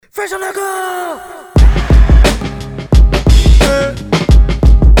Fresh on the go.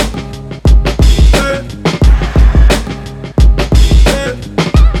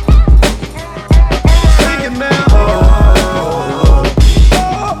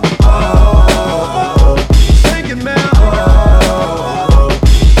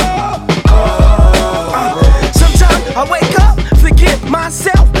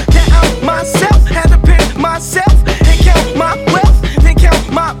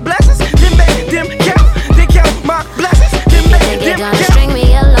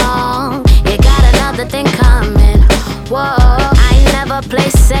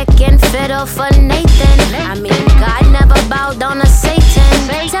 For Nathan, I mean God never bowed down to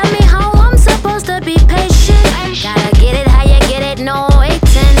Satan. Tell me how I'm supposed to be patient. Gotta get it how you get it, no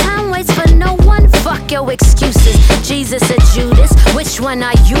waiting. Time waits for no one, fuck your excuses. Jesus or Judas, which one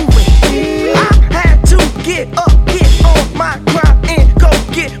are you with? I had to get up, get on my grind and go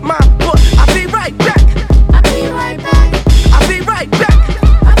get my book. I'll be right back. I'll be right back. I'll be right back.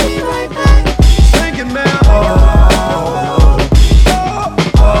 I'll be right back. Singing now.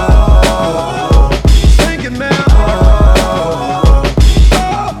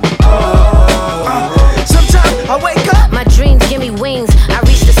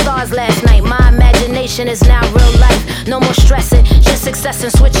 Is now real life, no more stressing, just success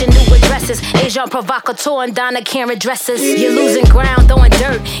and switching new addresses. Asian provocateur and Donna Karen dresses. You're losing ground, throwing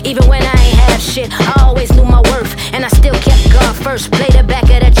dirt, even when I ain't have shit. I always knew my worth, and I still kept God first. Play the back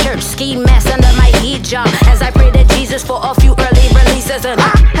of the church, ski mask under my hijab, as I pray to Jesus for a few early releases. And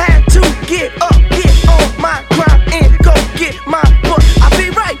I had to get up, get on my grind, and go get my book. I'll be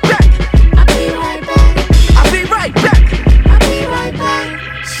right back. I'll be right back. I'll be right back. I'll be right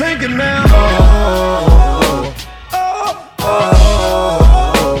back. Singing now.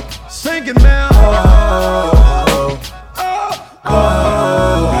 Singing now.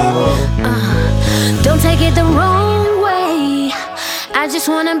 Don't take it the wrong way. I just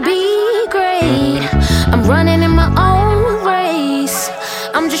wanna be great. I'm running in my own race.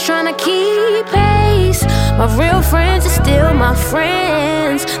 I'm just trying to keep pace. My real friends are still my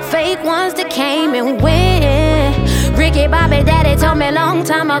friends. Fake ones that came and went. Ricky Bobby Daddy told me a long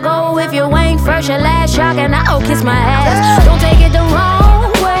time ago, if you ain't first, your last, y'all can kiss my ass. Don't take it the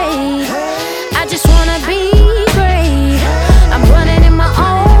wrong way. I just wanna be great. I'm running in my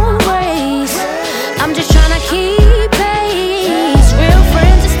own race. I'm just trying to keep pace. Real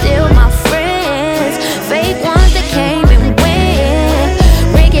friends are still my friends. Fake ones that came and went.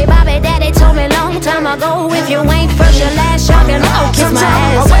 Ricky Bobby Daddy told me a long time ago, if you ain't first, your last, y'all can kiss my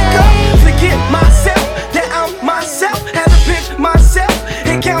ass. I wake up, forget myself, that I'm myself. Had to pick myself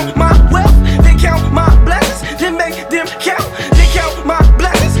and count my wealth, then count my blessings, then make them count. Then count my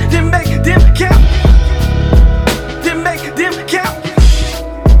blessings, then make them count. Then make them count.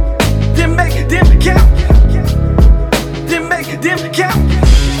 Then make them count. Then make them count.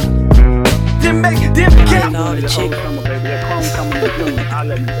 Then make them count. All the chick.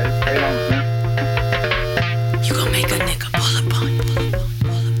 You gon' make a nigga pull up on you.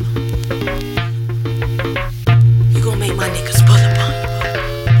 You gon' make my niggas pull up on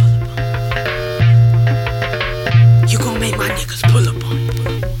you. You gon' make my niggas pull up on you.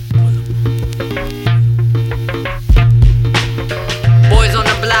 Boys on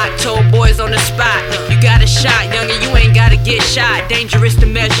the block, told boys on the spot. You got a shot, youngin', you ain't gotta get shot. Dangerous to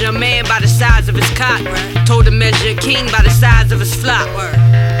measure a man by the size of his cock. Told to measure a king by the size of his flock.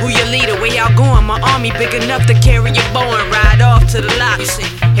 Who your leader? Where y'all going? My army big enough to carry your bow and ride off to the locks.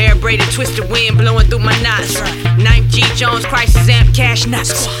 Hair braided, twisted wind blowing through my knots. 9th G Jones, crisis amp, cash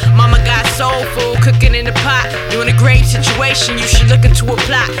nuts. Mama got soul food cooking in the pot. You in a grave situation, you should look into a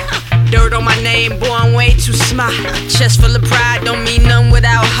plot. Dirt on my name, boy, I'm way too smart. Chest full of pride, don't mean none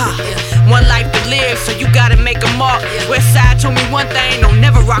without her. One life to live, so you gotta make a mark. Westside told me one thing, don't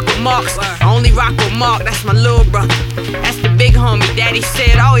never rock with marks. I only rock with Mark, that's my little brother. That's the big homie, daddy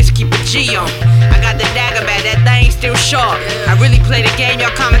said always keep a G on. I got the dagger back, that thing still sharp. I really play the game,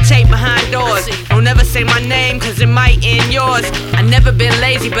 y'all commentate behind doors. Don't ever say my name, cause it might end yours. I never been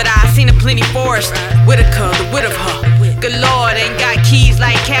lazy, but I seen a plenty forest. Whitaker, the wit of her. Good lord, ain't got keys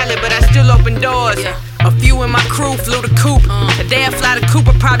like Cali, but I still open doors. A few in my crew flew the coupe. The day I fly the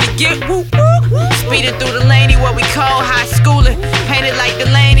Cooper, probably get whoop whoop. Speeding through the laney, what we call high schooling. Painted like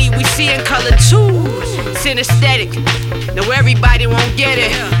Delaney, we see in color too. Synesthetic, no everybody won't get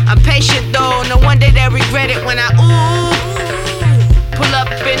it. I'm patient though, no one day they regret it when I pull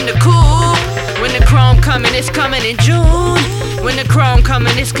up in the coupe. When the chrome coming, it's coming in June. When the chrome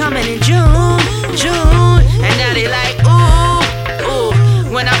coming, it's coming in June. And now they like ooh.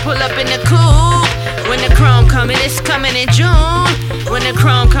 When I pull up in the coupe. When the chrome coming, it's coming in June. When the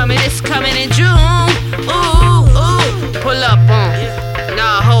chrome coming, it's coming in June. Ooh, ooh, pull up on.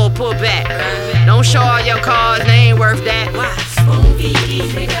 Nah, hold, pull back. Don't show all your cars, they ain't worth that. Spoon feed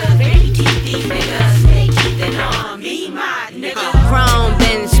these niggas, baby keep these niggas, they keepin' on me, my nigga. Chrome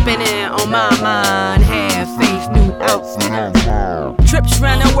been spinning on my mind. Have faith, new outfit. Trips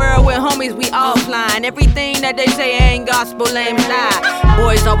round the world with homies, we offline. Everything that they say ain't gospel, lame lie.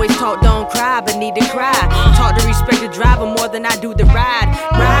 Boys always talk, don't cry, but need to cry. Talk to respect the driver more than I do the ride.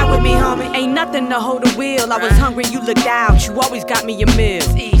 Ride with me, homie, ain't nothing to hold the wheel. I was hungry, you looked out, you always got me a meal.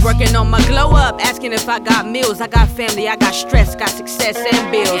 Working on my glow up, asking if I got meals. I got family, I got stress, got success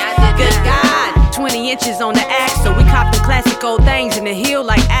and bills. Good God, 20 inches on the axle. We cop the classic old things in the heel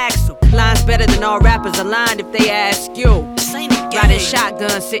like Axel. Lines better than all rappers aligned if they ask you. Riding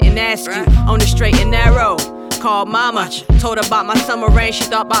shotgun, sitting ask you on the straight and narrow. Called mama, told her about my summer rain, she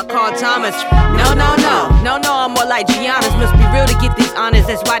thought about Carl Thomas. No, I'm more like Giannis. Must be real to get these honors,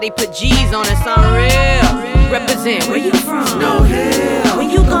 that's why they put G's on us, unreal. Represent, where you from? Snow Hill. When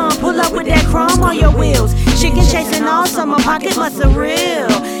you gon' pull up with that chrome on your wheels, chicken chasing all summer, pocket muscle real.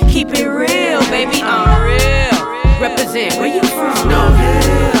 Keep it real, baby, unreal. Represent, where you from? Snow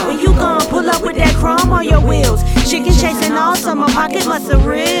Hill. When you gon' pull up with that chrome on your wheels, chicken chasing all summer, pocket muscle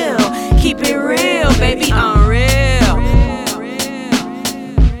real. Keep it real, baby, unreal.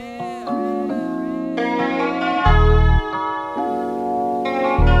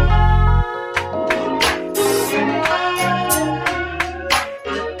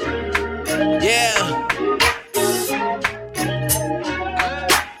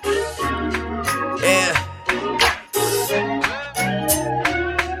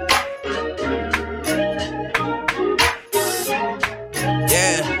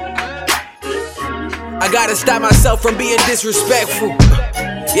 I gotta stop myself from being disrespectful.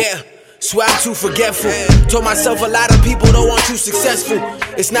 Yeah, swear I'm too forgetful. Told myself a lot of people don't want you successful.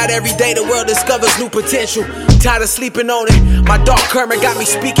 It's not every day the world discovers new potential. Tired of sleeping on it. My dark karma got me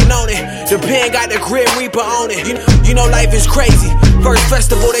speaking on it. The pen got the Grim Reaper on it. You know life is crazy. First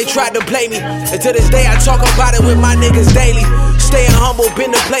festival they tried to play me, and to this day I talk about it with my niggas daily. Staying humble,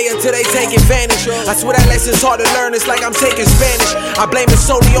 been the play until they take advantage. I swear that lesson's hard to learn, it's like I'm taking Spanish. I blame it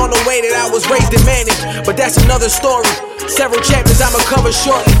solely on the way that I was raised and managed, but that's another story. Several chapters I'ma cover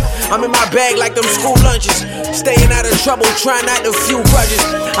shortly. I'm in my bag like them school lunches. Staying out of trouble, trying not to fuel grudges.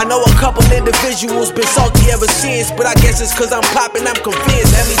 I know a couple individuals been salty ever since, but I guess it's cause I'm popping, I'm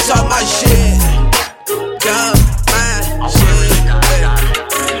convinced. Let me talk my shit. Talk my shit.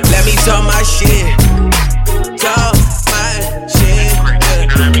 Let me talk my shit. Talk my shit.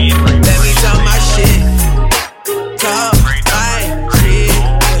 Let me talk my shit. Talk my shit.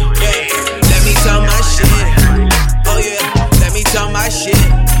 Let me talk my shit. Oh yeah, let me talk my shit.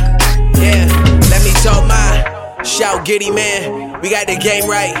 Yeah, let me talk my shout Giddy man. We got the game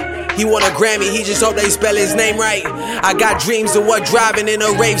right. He won a Grammy, he just hope they spell his name right. I got dreams of what driving in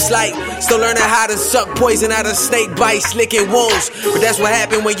a rave's like. Still learning how to suck poison out of snake bites, licking wounds. But that's what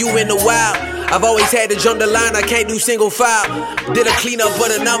happened when you in the wild. I've always had to jump the line, I can't do single file. Did a cleanup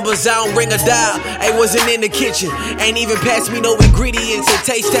of the numbers, I don't ring a dial. I wasn't in the kitchen, ain't even passed me no ingredients. And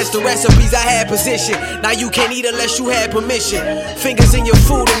taste test the recipes, I had position. Now you can't eat unless you had permission. Fingers in your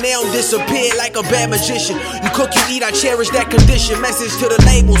food and they don't disappear like a bad magician. You cook, you eat, I cherish that condition. Message to the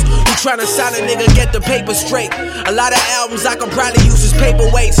labels, you tryna sign a nigga, get the paper straight. A lot of albums I can probably use as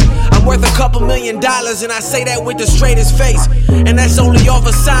paperweights. I'm worth a couple $1 million and I say that with the straightest face. And that's only off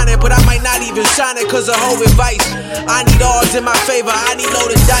a signing, but I might not even sign it cause of whole advice. I need odds in my favor, I need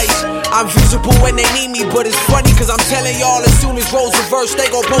loaded dice. I'm visible when they need me, but it's funny cause I'm telling y'all as soon as roles reverse, they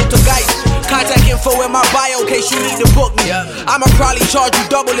gon' poltergeist. Contact info in my bio in case you need to book me. I'ma probably charge you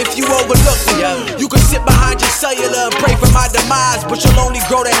double if you overlook me. You can sit behind your cellular and pray for my demise, but you'll only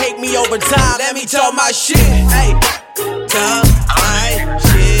grow to hate me over time. Let me talk my shit. Hey, talk my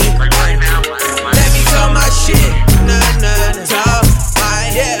shit. Let me talk my shit. Nah, nah, talk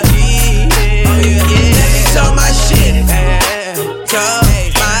my shit. Let me talk my shit. Talk my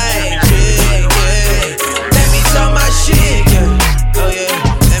shit. Let me talk my shit. Oh yeah.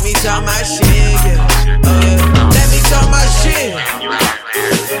 Let me talk my shit. Oh yeah. Let me talk my shit.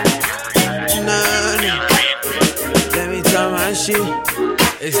 Nah, nah. Let me talk my shit.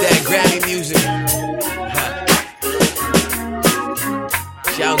 It's that Grammy music.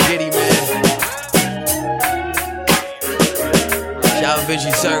 Shout Giddy man. Shout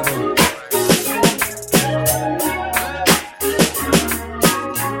Vinci Circle.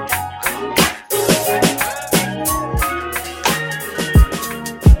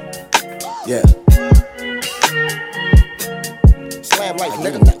 Yeah. Slam like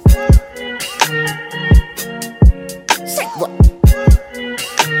nigga.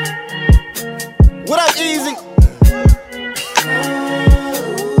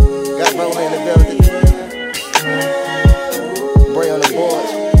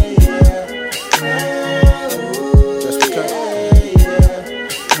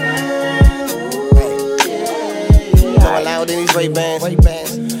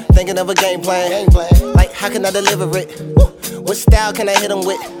 of a game plan. Like, how can I deliver it? What style can I hit them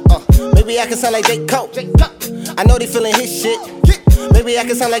with? Maybe I can sound like J. Cole. I know they feeling his shit. Maybe I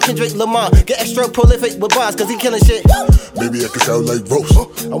can sound like Kendrick Lamar. Get extra prolific with bars, cause he killing shit. Maybe I can sound like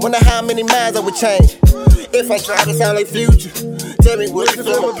Royce. I wonder how many minds I would change if I try to sound like Future. Tell me what you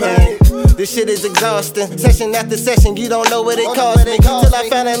feel my pain. This shit is exhausting. Session after session, you don't know what it cost me. Till I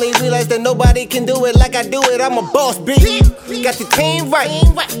finally realize that nobody can do it like I do it. I'm a boss, bitch. Got the team right.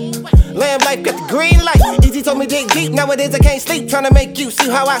 Lamb life got the green light. Easy told me dig deep. Nowadays I can't sleep. Tryna make you see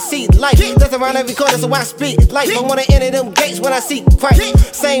how I see life. That's around every corner, so I speak life. I wanna enter them gates when I see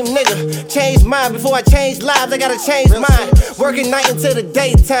Christ. Same nigga, changed mine before I changed lives. I gotta change mine. Working night until the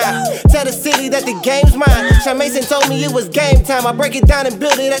daytime. Tell the city that the game's mine. Sean Mason told me it was game time. I break it down and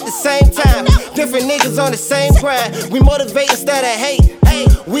build it at the same time. Different niggas on the same grind. We motivate instead of hate.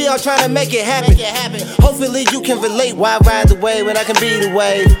 We all trying to make it happen. Hopefully you can relate. Why ride the wave when I can be the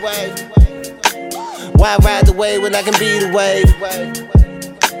wave? Why ride the wave when I can be the wave?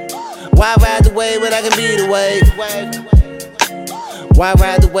 Why ride the wave when I can be the wave? Why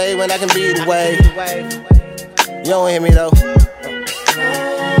ride the wave when I can be the wave? You don't hear me though.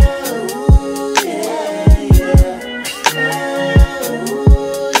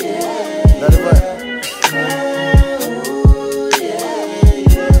 Let it run.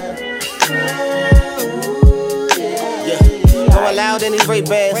 Going loud in these rape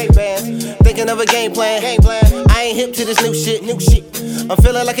bands. Thinking of a game plan. I ain't hip to this new shit. I'm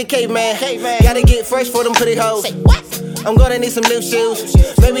feeling like a caveman. Gotta get fresh for them pretty hoes. I'm gonna need some new shoes.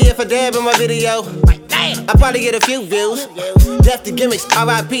 Maybe if I dab in my video, I probably get a few views. Death the gimmicks,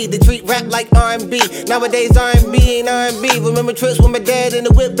 R.I.P. They treat rap like R&B. Nowadays R&B ain't R&B. Remember trips with my dad in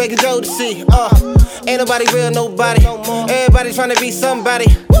the whip, begging Joe to see. Ain't nobody real, nobody. Everybody trying to be somebody.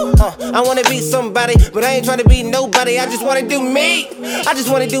 I wanna be somebody, but I ain't trying to be nobody. I just wanna do me. I just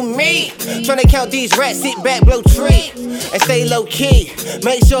wanna do me. Trying to count these rats, sit back, blow tree, and stay low key.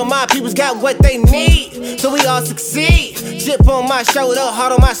 Make sure my people's got what they need, so we all succeed. Chip on my shoulder,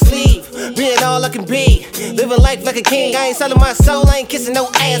 heart on my sleeve. Being all I can be, living life like a king. I ain't selling my soul, I ain't kissing no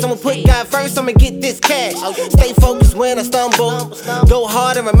ass. I'ma put God first, I'ma get this cash. Stay focused when I stumble. Go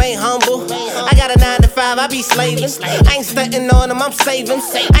hard and remain humble. I got a 9 to 5, I be slaving. I ain't stunting on them, I'm saving.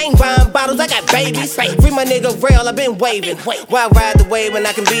 I ain't buying bottles, I got babies. Free my nigga rail, I been waving. Why ride the wave when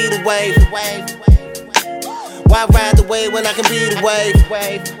I can be the wave? Why ride the wave when I can be the wave?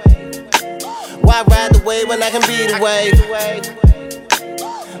 Why ride the wave when I can be the wave?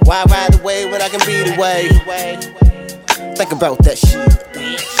 Why ride the wave when I can be the wave? Think about that shit.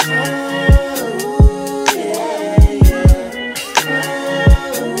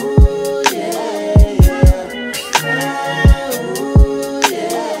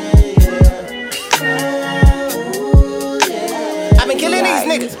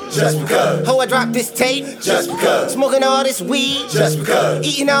 Just because. Ho, I dropped this tape. Just because. Smoking all this weed. Just because.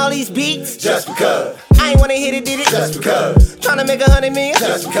 Eating all these beats. Just because. I ain't wanna hit it, did it. Just because. Tryna make 100 million.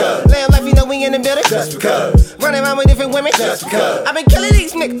 Just because. Lamb life, you know we in the building. Just because. Running around with different women. Just because. I been killing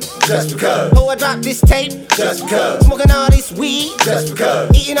these niggas. Just because. Ho, I dropped this tape. Just because. Smoking all this weed. Just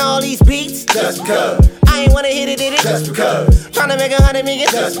because. Eating all these beats. Just because. I ain't wanna hit it, did it. Just because. Tryna make 100 million.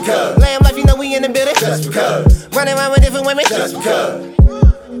 Just because. Lamb life, you know we in the building. Just because. Running around with different women. Just because.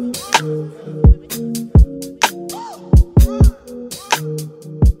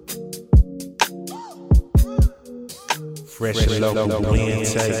 Fresh and local, we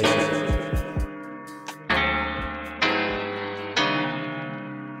intake.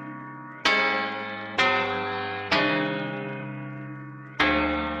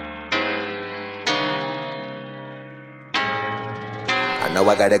 I know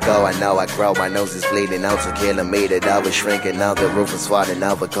I gotta go, I know I grow, my nose is bleeding out to kilometer. I was shrinking out, the roof was falling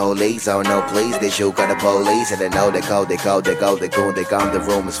over coolies. Oh no, please, they shoot got the police. And they know they go, goon, they gone. The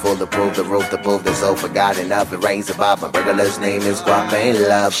room is full of proof, the roof they're so forgotten of. It rains about, my burglar's name is Guap and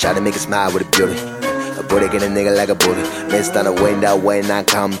Love. Shot to make a smile with a beauty. A booty get a nigga like a booty. Missed on the window when I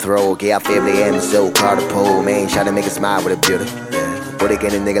come through. Yeah, I feel the M so car to pull. Man, shot to make a smile with a beauty. Booty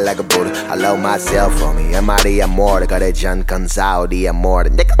get a nigga like a booty. I love myself for me. I'm out of amor. Got a John Cancao, the amor.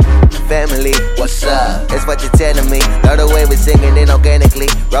 Nigga, family, what's up? That's what you're telling me. Love the way we're singing it organically.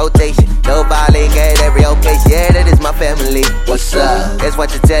 Rotation, no violin at every occasion. Yeah, that is my family. What's up? That's what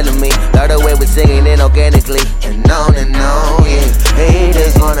you're telling me. Love the way we're singing it organically. And on, yeah.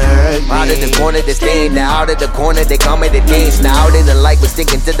 Haters wanna hurt me. Out of the corner, they stand now. Out of the corner, they call me the dance. Now out of the light, we're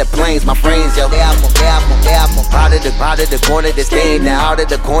sticking to the planes. My friends, yo. Out of the corner, they stand now. Out of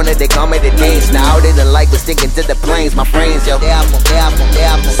the corner, they call me the dance. Now out of the light, we're sticking to the planes. My friends, yo.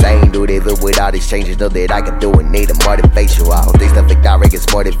 Same dude even without Somebody's changing, know that I can do it, need a motivation. All these stuff like direct is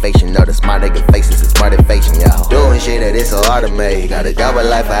motivation. Know the smart nigga faces is motivation, y'all. Doing shit that it's so hard to make. Got a double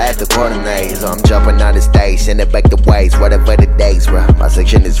life, I have to coordinate. So I'm jumping on the stage, send it back to ways, whatever the days, bro. My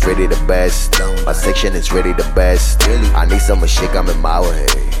section is really the best. My section is really the best. I need some shit coming my way.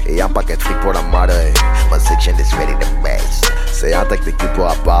 I'm pa' que estoy por amar. My section is really the best. Say I take the equipo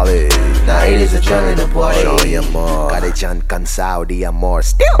a pave. Now it is a journey to party. Oye amor, Carechan cansado de amor.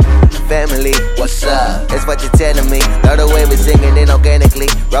 Still, family, what's up? That's what you're telling me. Know the way we're singing it organically.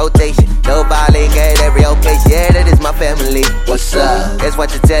 Rotation, no violin, at every occasion. Yeah, that is my family. What's up? That's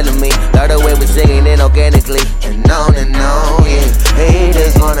what you're telling me. Know the way we're singing it organically. And on, yeah.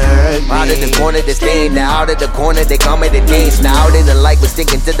 Haters wanna hurt me. Out of the corner, they stand. Now out of the corner, they call me the dance. Now out in the light, we're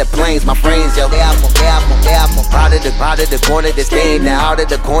sticking to the planes. My friends, yo. Out of the corner, they stand. Now out of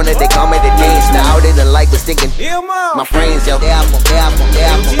the corner, they call me the dance. Now out in the light, we're sticking. My friends, yo.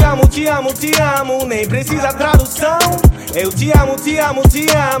 Eu te amo, te amo, nem precisa tradução. Eu te amo, te amo, te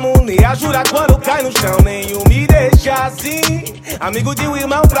amo. Nem ajuda quando cai no chão, nenhum me deixa assim. Amigo de um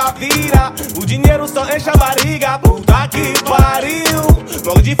irmão pra vida, o dinheiro só enche a barriga. Puta que pariu,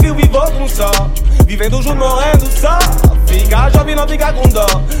 morro de fio e vou com só. Vivendo junto, morrendo só. Fica jovem, não fica com dó.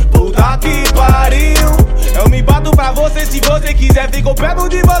 Puta que pariu, eu me bato pra você se você quiser. Fico perto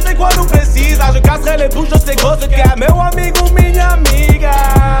de você quando precisa. Je casserai les bouches, je sais que que é meu amigo, minha amiga.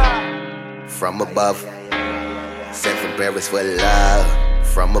 From above, sent from Paris with love.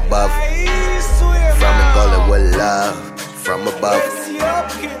 From above, from Angola with love. From above,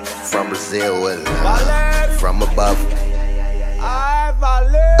 from Brazil with love. From above.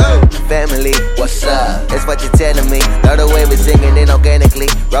 Family, what's up? That's what you're telling me. Know the way we're singing it organically.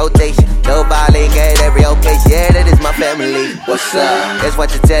 Rotation, no violin, at every occasion. Yeah, that is my family. What's up? That's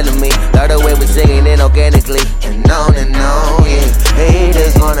what you're telling me. Know the way we're singing it organically. And on, yeah.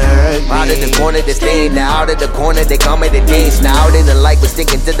 Haters wanna hurt me. Out of the corner, they stand. Now out of the corner, they call me the dance. Now out in the light, we're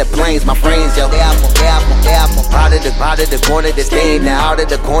sticking to the planes. My friends, yo. Out of the corner, they stand. Now out of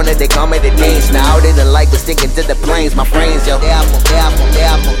the corner, they call me the dance. Now out in the light, we're sticking to the planes. My friends, yo.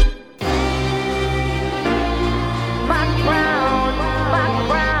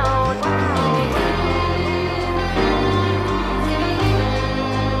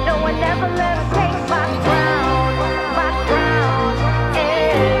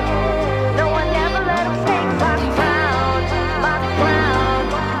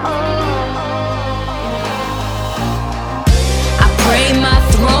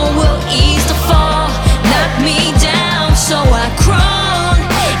 So I crawl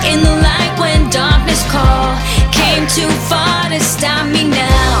in the light when darkness call. Came too far to stop me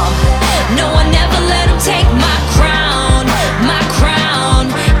now. No, I never let him take my crown,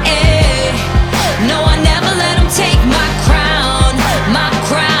 eh. No, I never let him take my crown,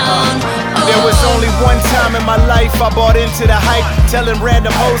 oh. There was only one time in my life I bought into the hype. Telling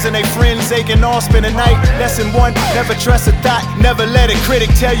random hoes and they friends they can all spend a night. Lesson 1, never trust a thought. Never let a critic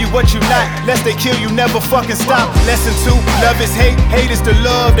tell you what you not. Lest they kill you, never fucking stop. Lesson 2, love is hate, hate is the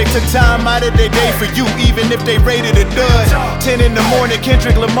love. They took time out of their day for you, even if they rated a dud. 10 in the morning,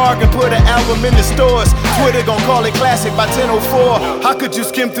 Kendrick Lamar can put an album in the stores. Twitter gon' call it classic by 10:04. How could you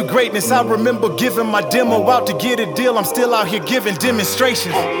skim through greatness? I remember giving my demo out to get a deal. I'm still out here giving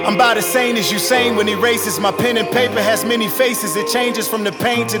demonstrations. I'm about as sane as you sane when he races. My pen and paper has many faces. It changes from the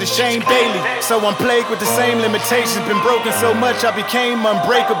pain to the shame daily. So I'm plagued with the same limitations. Been broken so much I became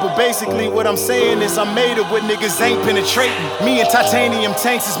unbreakable. Basically what I'm saying is I'm made of what niggas ain't penetrating. Me and titanium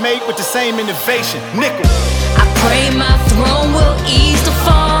tanks is made with the same innovation. Nickel. I pray my throne will ease the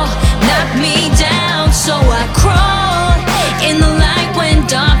fall. Knock me down so I crawl in the light when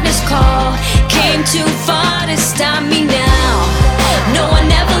darkness call. Came too far to stop me now. No, I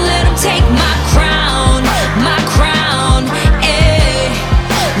never let him take my crown, eh.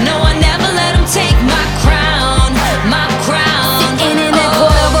 No, I never let him take my crown, Sitting in that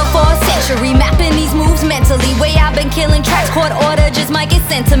quarter before a century, mapping these moves mentally. Way I've been killing tracks, court order just might get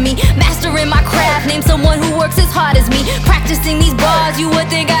sent to me. Mastering my craft, name someone who works as hard as me. Practicing these bars, you would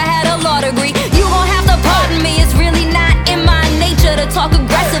think I had a law degree. You gon' have to pardon me, it's really not in my nature to talk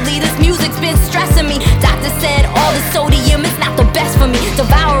aggressively. This music's been stressing me. Doctor said all the sodium is not the best for me.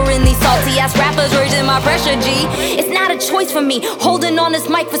 Devouring these salty ass rappers, raising my pressure, G. It's not a choice for me. Holding on this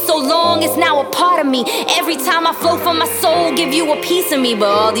mic for so long, it's now a part of me. Every time I flow from my soul, give you a piece of me. But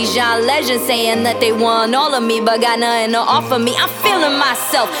all these young legends saying that they want all of me, but got nothing to offer me. I'm feeling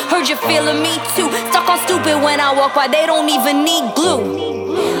myself, heard you feeling me too. Stuck on stupid when I walk by, they don't even need glue.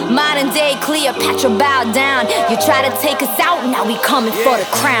 Modern day Cleopatra bow down. You try to take us out, now we coming for the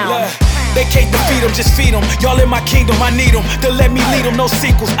crown. They can't defeat them, just feed them. Y'all in my kingdom, I need them to let me lead them. No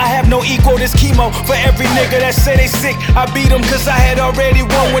sequels, I have no equal, this chemo. For every nigga that say they sick, I beat them cause I had already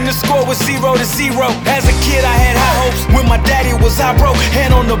won when the score was 0-0. As a kid, I had high hopes. When my daddy was out broke,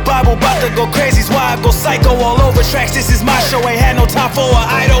 hand on the Bible, bout to go crazy's why I go psycho all over tracks. This is my show, ain't had no time for an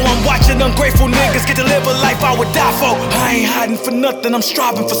idol. I'm watching ungrateful niggas get to live a life I would die for. I ain't hiding for nothing, I'm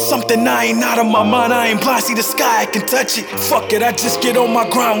striving for something. I ain't out of my mind, I ain't blind, see the sky, I can touch it. Fuck it, I just get on my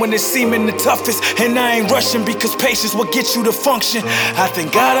grind when it's seeming the toughest. And I ain't rushing because patience will get you to function. I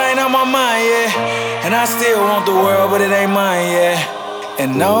think God ain't on my mind, yeah. And I still want the world, but it ain't mine, yeah.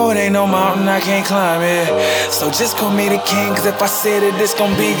 And no, it ain't no mountain I can't climb, yeah. So just call me the king, cause if I said it, it's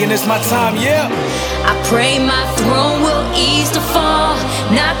gon' be, and it's my time, yeah. I pray my throne will ease the fall,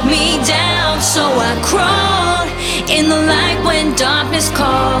 knock me down, so I crawled in the light when darkness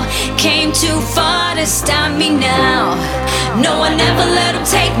called. Came too far to stop me now. No, I never let him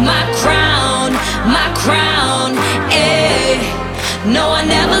take my crown, eh. No, I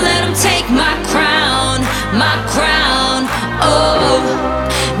never let him take my crown, oh.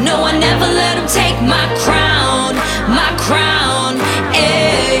 No, I never let him take my crown,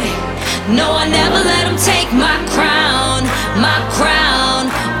 eh. No, I never let him take my crown,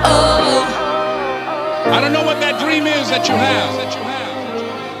 oh. I don't know what that dream is that you have.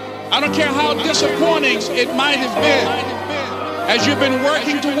 I don't care how disappointing it might have been as you've been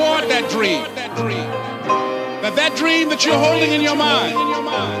working toward that dream. That dream that you're holding in your mind,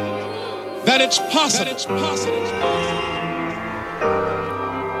 that it's possible.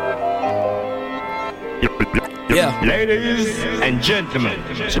 Yeah. Ladies and gentlemen,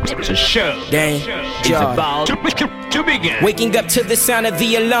 it's a show. Dayne, it's about to begin. Waking up to the sound of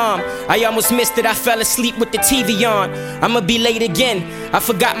the alarm, I almost missed it, I fell asleep with the TV on. I'ma be late again, I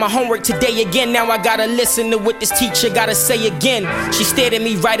forgot my homework today again. Now I gotta listen to what this teacher gotta say again. She stared at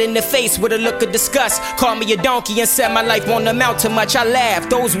me right in the face with a look of disgust, called me a donkey and said my life won't amount to much. I laughed,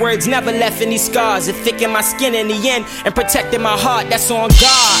 those words never left any scars. It thickened my skin in the end and protected my heart, that's on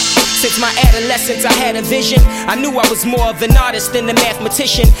God. Since my adolescence I had a vision, I knew I was more of an artist than a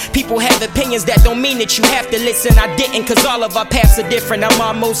mathematician. People have opinions that don't mean that you have to listen. I didn't, cause all of our paths are different. I'm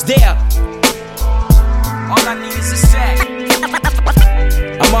almost there. All I need is a sec.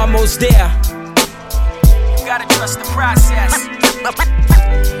 I'm almost there. You gotta trust the process.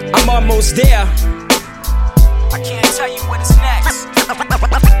 I'm almost there. I can't tell you what is next.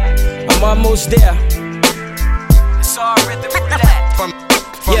 I'm almost there. It's all rhythm roulette. From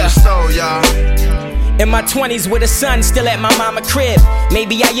the soul, y'all. In my 20s with a son still at my mama crib.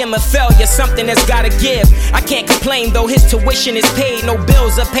 Maybe I am a failure, something that's gotta give. I can't complain though his tuition is paid. No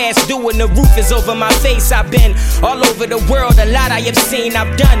bills are past due and the roof is over my face. I've been all over the world, a lot I have seen.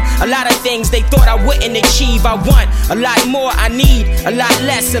 I've done a lot of things they thought I wouldn't achieve. I want a lot more, I need a lot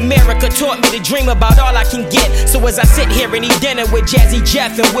less. America taught me to dream about all I can get. So as I sit here and eat dinner with Jazzy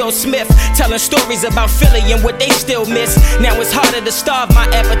Jeff and Will Smith, telling stories about Philly and what they still miss. Now it's harder to starve my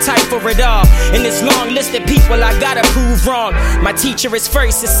appetite for it all. In this long list of people I gotta prove wrong. My teacher is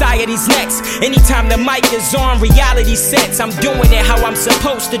first, society's next. Anytime the mic is on, reality sets. I'm doing it how I'm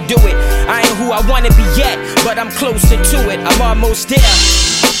supposed to do it. I ain't who I wanna be yet, but I'm closer to it. I'm almost there.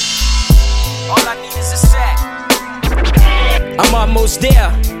 All I need is a sec. I'm almost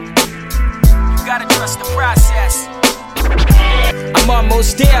there. You gotta trust the process. I'm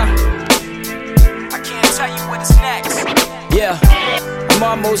almost there. I can't tell you what is next. Yeah, I'm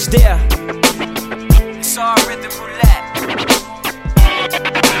almost there. It's all rhythm roulette.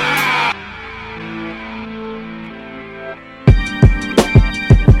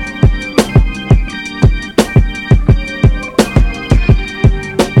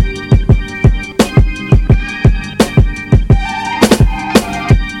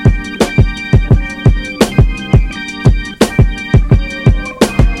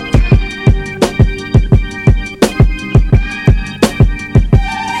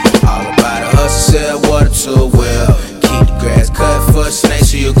 So well, keep the grass cut for the snake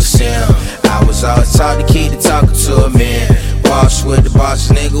so you can see him. I was always taught to keep the talking to a man. Boss with the bosses,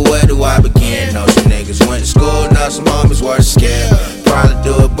 nigga, where do I begin? Know some niggas went to school, know some homies were scared. Probably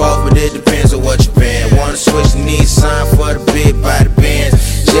do it both, but it depends on what you paying. Wanna switch the Nissan for the big by the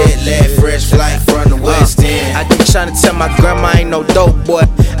Benz. Jet lag, fresh flight from the West End. I just tryna tell my grandma ain't no dope boy.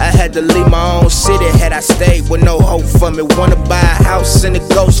 I had to leave my own city, had I stayed with no hope for me. Wanna buy a house and a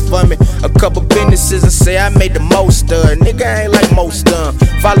ghost for me. A couple businesses and say I made the most of it. Nigga, I ain't like most of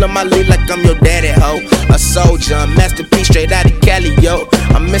them. Follow my lead like I'm your daddy, ho. A soldier, a masterpiece straight out of Cali, yo.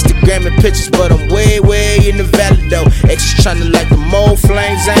 I'm Instagramming pictures, but I'm way, way in the valley, though. bitches tryna light the mold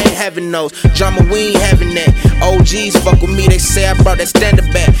flames, I ain't having those. Drama, we ain't having that. OGs fuck with me, they say I brought that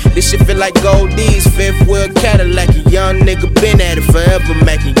standard back. This shit feel like Gold D's, fifth wheel Cadillac. A young nigga been at it forever,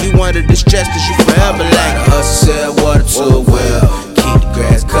 mackin'. You under the stress cause you forever lacking. Hustle, sell water to a well. Keep the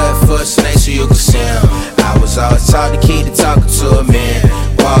grass cut for snakes so you can see 'em. I was always taught to keep the talking to a man.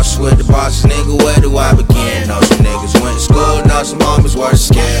 Boss with the boss, nigga, where do I begin? Know some niggas went to school, know some homies worth a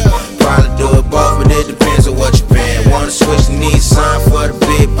scale. Probably do it both, but it depends on what you paying. Wanna switch the Nissan for the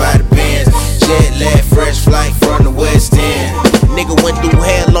big body Benz. Jet lag, fresh flight from the West End. Nigga went through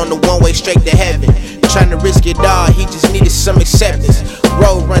hell on the one-way straight to heaven. Tryna risk it all, he just needed some acceptance.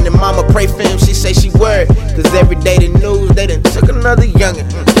 Road running, mama pray for him, she say she worried. Cause every day the news, they done took another youngin'.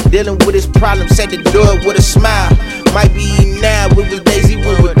 Dealing with his problems, said to do it with a smile. Might be eating now, we was Daisy,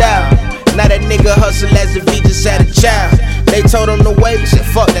 we without. Now that nigga hustle as if he just had a child. They told him to wait, we said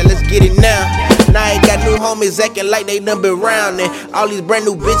fuck that, let's get it now. Now he got new homies acting like they done been round. And all these brand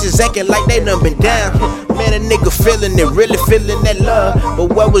new bitches acting like they done been down. Man, a nigga feeling it, really feeling that love.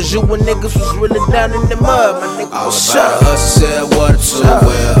 But where was you when niggas was really down in the mud? My nigga, what's up? Hustle, sell water to a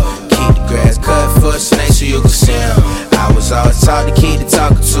well. Keep the grass cut for snakes so you can see 'em. I was always taught to keep the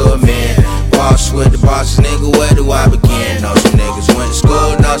talking to a man. Boss with the boss, nigga, where do I begin? Know some niggas went to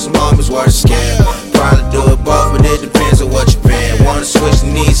school, know some homies worth a scale. Probably do it both, but it depends on what you paying. Wanna switch the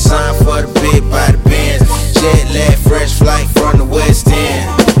Nissan for the big body Benz. Jet lag, fresh flight from the West End.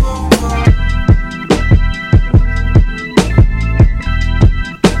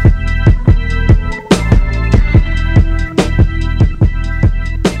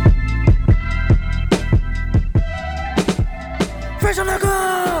 Fresh on the go!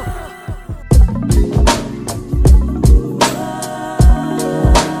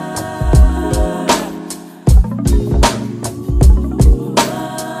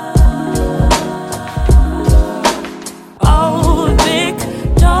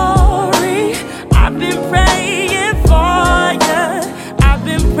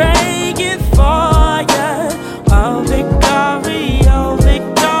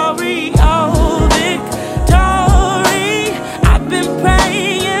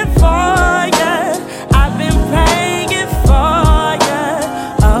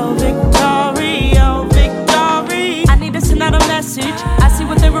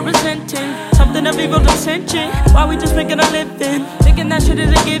 Why we just making a living? Thinking that shit is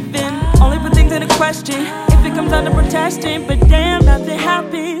a given. Only put things into question if it comes down to protesting. But damn, nothing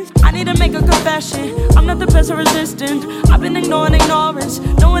happens. I need to make a confession. I'm not the best at resisting. I've been ignoring ignorance,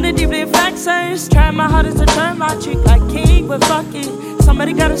 knowing it deeply affects us. Trying my hardest to turn my cheek like king, but fuck it.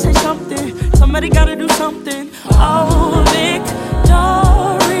 Somebody gotta say something. Somebody gotta do something. Oh,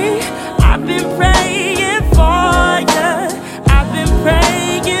 victory. I've been praying for ya. I've been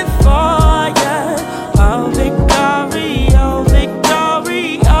praying for ya. Oh, victory, oh,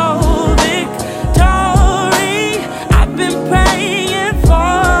 victory, oh, victory. I've been praying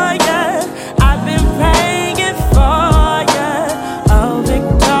for ya. I've been praying for ya. Oh,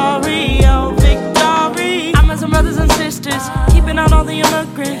 victory, oh, victory. I'm with some brothers and sisters, keeping out all the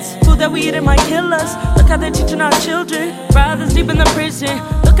immigrants. Food that we eat might kill us. Look how they're teaching our children. Brothers deep in the prison.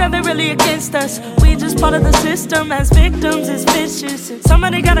 Look how they're really against us. We just part of the system. As victims, it's vicious.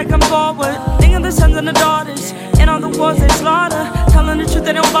 Somebody gotta come forward. Think of the sons and the daughters. And all the wars they slaughter. Telling the truth,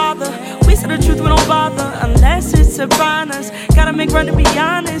 they don't bother. We say the truth, we don't bother. Unless it's upon us. Gotta make run to be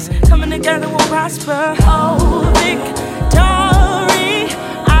honest. Coming together, we'll prosper. Oh, victory.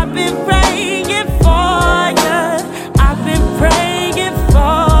 I've been praying for ya. I've been praying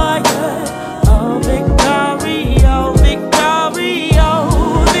for ya. Oh, victory, oh, victory,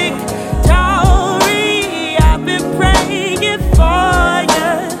 oh, victory. I've been praying for ya.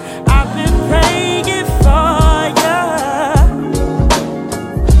 I've been praying for ya.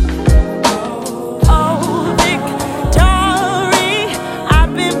 Oh, victory.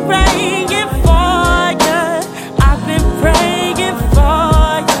 I've been praying for ya. I've been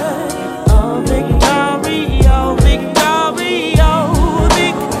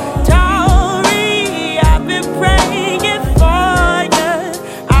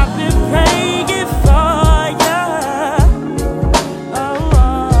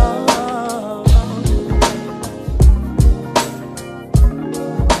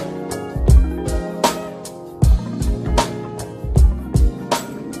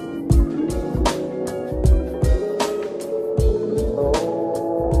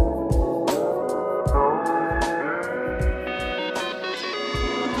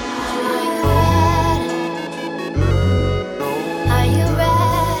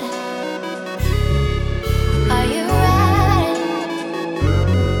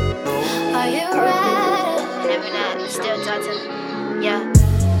Yeah.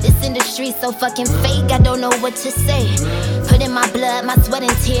 This industry so fucking fake, I don't know what to say. Put in my blood, my sweat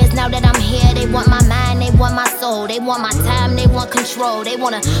and tears. Now that I'm here, they want my mind, they want my soul. They want my time, they want control. They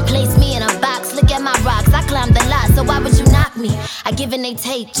wanna place me in a box, look at my rocks. I climbed the lot, so why would you knock me? I give and they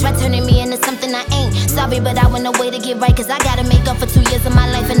take, try turning me into something I ain't. Sorry, but I went away to get right, cause I gotta make up for 2 years of my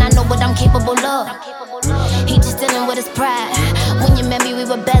life. And I know what I'm capable of. He just dealing with his pride. When you met me, we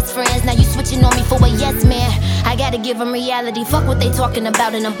were best friends. Now you switching on me for a yes man. I gotta give him reality. Fuck what they talking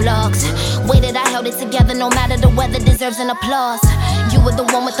about in the blogs. Way that I held it together, no matter the weather, deserves an applause. You were the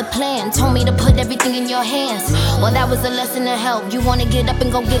one with the plan, told me to put everything in your hands. Well, that was a lesson to help. You wanna get up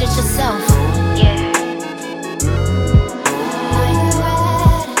and go get it yourself. Yeah.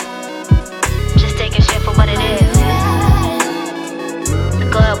 Just taking shit for what it is. The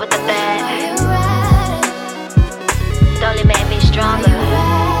good with the bad. It only made me stronger.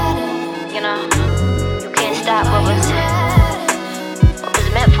 You know, you can't stop what was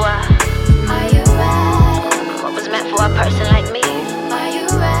meant for. What was meant for a person like me.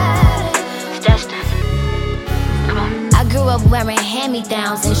 It's destined. Come on. I grew up wearing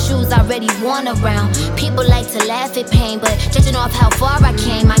hand-me-downs and shoes already worn around. People like to laugh at pain, but judging off how far I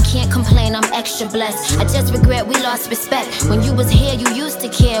came, I can't complain, I'm extra blessed. I just regret we lost respect. When you was here, you used to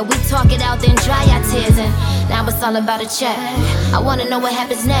care. We talk it out, then dry our tears, and now it's all about a check. I wanna know what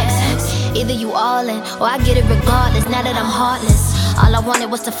happens next. Either you all in, or I get it regardless. Now that I'm heartless, all I wanted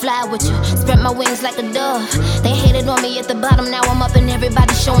was to fly with you, spread my wings like a dove. They hated on me at the bottom, now I'm up and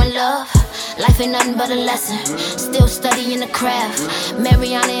everybody showing love. Life ain't nothing but a lesson, still studying the craft.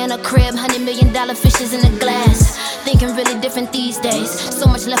 Mariana in a crib, $100 million fishes in a glass. Thinking really different these days, so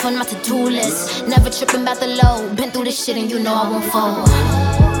much left on my to-do list. Never tripping about the load, been through this shit and you know I won't fold.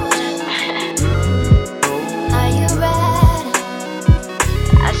 Are you ready?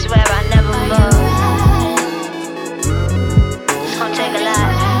 I swear I never will. It's gonna take a lot.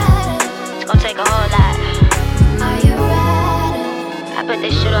 It's gonna take a whole lot. Are you ready? I put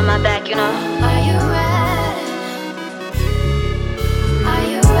this shit on my back, you know. Are you ready? Are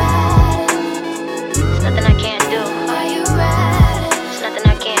you ready? There's nothing I can't do. Are you ready? There's nothing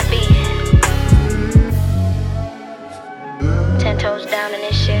I can't be. 10 toes down in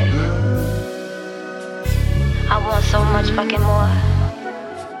this shit. I want so much fucking more.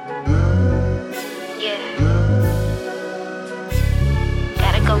 Yeah.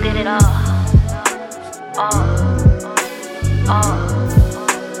 Gotta go get it all. All.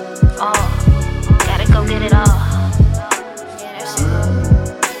 Gotta go get it all. Yeah, that's it.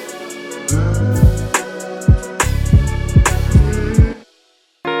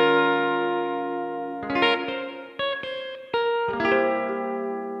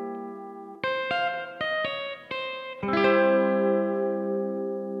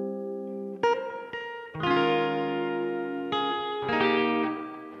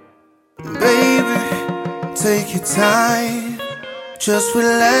 Baby, take your time. Just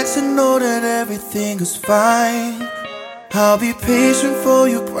relax and know that everything is fine. I'll be patient for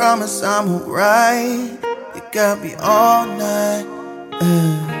you, promise I'm alright. You got me all night.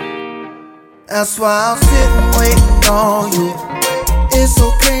 That's why I'll sit and wait on you. It's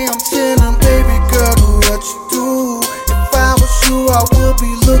okay, I'm chillin', baby girl, do what you do. If I was you, I would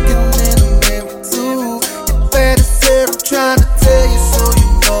be looking in the mirror too. You better said I'm trying to tell you so you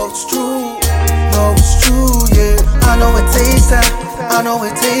know it's true. Know it's true, yeah. I know it takes time, I know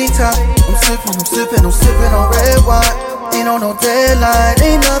it takes time. I'm sippin' on red wine. Ain't on no deadline,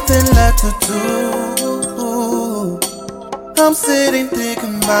 ain't nothing left to do. I'm sitting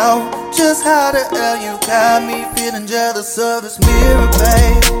thinking about just how the hell you got me feeling jealous of this mirror,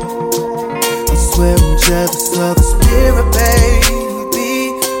 babe. I swear I'm jealous of this mirror,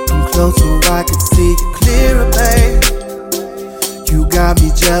 baby. Come closer, I can see you clearer, babe. You got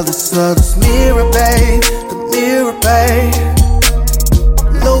me jealous of this mirror, babe. The mirror, babe.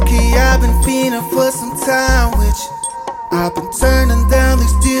 Low-key, I've been feeling for some time with you. I've been turning down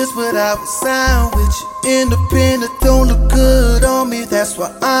these deals, but I was signed with you. Independent don't look good on me, that's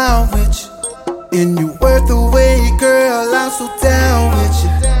why I'm with you. And you worth the wait, girl, I'm so down with you.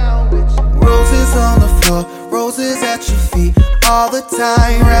 Roses on the floor, roses at your feet all the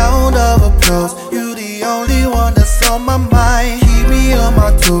time. Round of applause, you the only one that's on my mind. Keep me on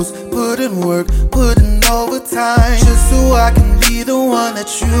my toes, put in work, put in overtime, just so I can be the one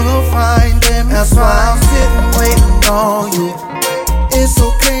that you gon' find. That's why I'm sitting waiting on you. It's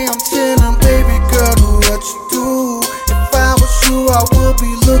okay, I'm chillin', baby girl, do what you do. If I was you, I would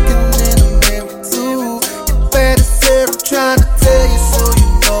be looking in the mirror too. You better said I'm trying to tell you so you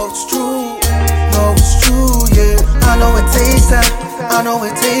know it's true. Know it's true, yeah. I know it takes time, I know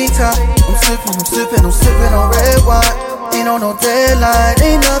it takes time. I'm sippin' on red wine. Ain't on no deadline,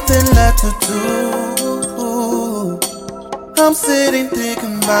 ain't nothing left to do. I'm sitting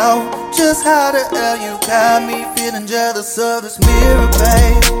thinking about just how the hell you got me feeling jealous of this mirror,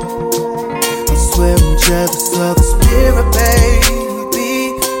 babe. I swear I'm jealous of this mirror,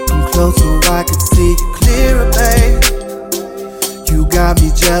 baby. Come close so I can see you clearer, babe. You got me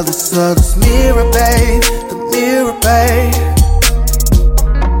jealous of this mirror, babe. The mirror, babe.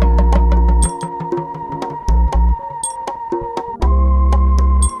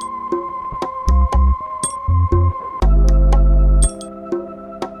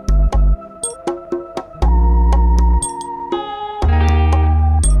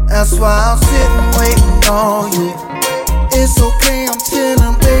 That's why I'm sitting waiting on you. It's okay, I'm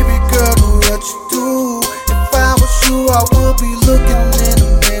chilling, baby girl, do what you do. If I was you, I would be looking in the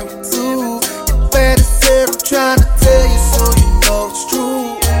mirror too. If Betty said I'm trying to tell you so you know it's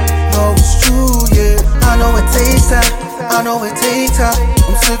true. Know it's true, yeah. I know it takes time, I know it takes time.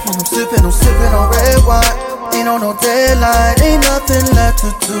 I'm sipping on red wine. Ain't on no deadline, ain't nothing left to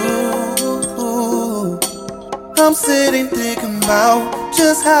do. I'm sitting thinking about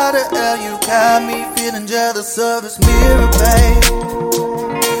just how the hell you got me feeling jealous of this mirror, babe.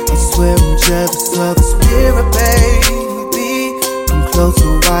 I swear I'm jealous of this mirror, baby. Come close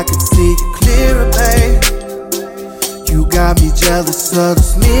so I can see you clearer, babe. You got me jealous of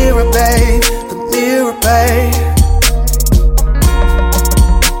this mirror, babe. The mirror, babe.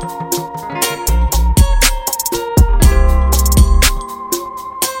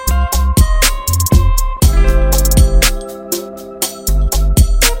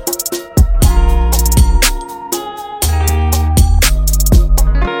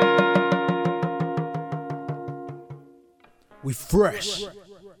 We fresh.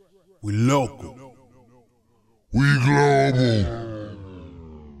 We local. We global.